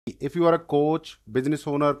If you are a coach, business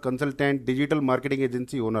owner, consultant, digital marketing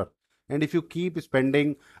agency owner, and if you keep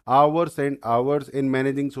spending hours and hours in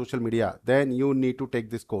managing social media, then you need to take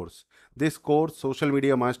this course. This course, Social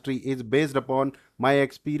Media Mastery, is based upon my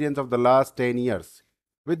experience of the last 10 years.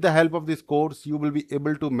 With the help of this course, you will be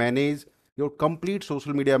able to manage your complete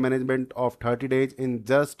social media management of 30 days in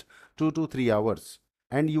just 2 to 3 hours.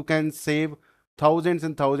 And you can save thousands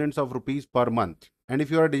and thousands of rupees per month. And if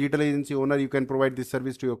you are a digital agency owner, you can provide this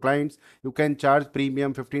service to your clients. You can charge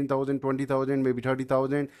premium 15,000, 20,000, maybe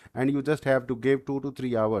 30,000, and you just have to give 2 to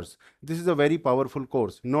 3 hours. This is a very powerful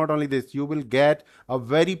course. Not only this, you will get a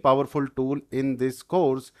very powerful tool in this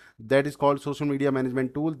course that is called Social Media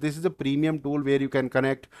Management Tool. This is a premium tool where you can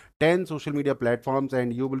connect 10 social media platforms,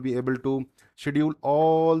 and you will be able to schedule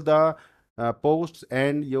all the posts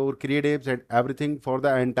and your creatives and everything for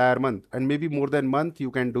the entire month, and maybe more than month you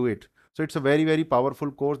can do it. So it's a very, very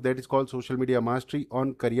powerful course that is called Social Media Mastery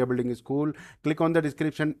on Career Building School. Click on the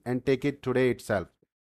description and take it today itself.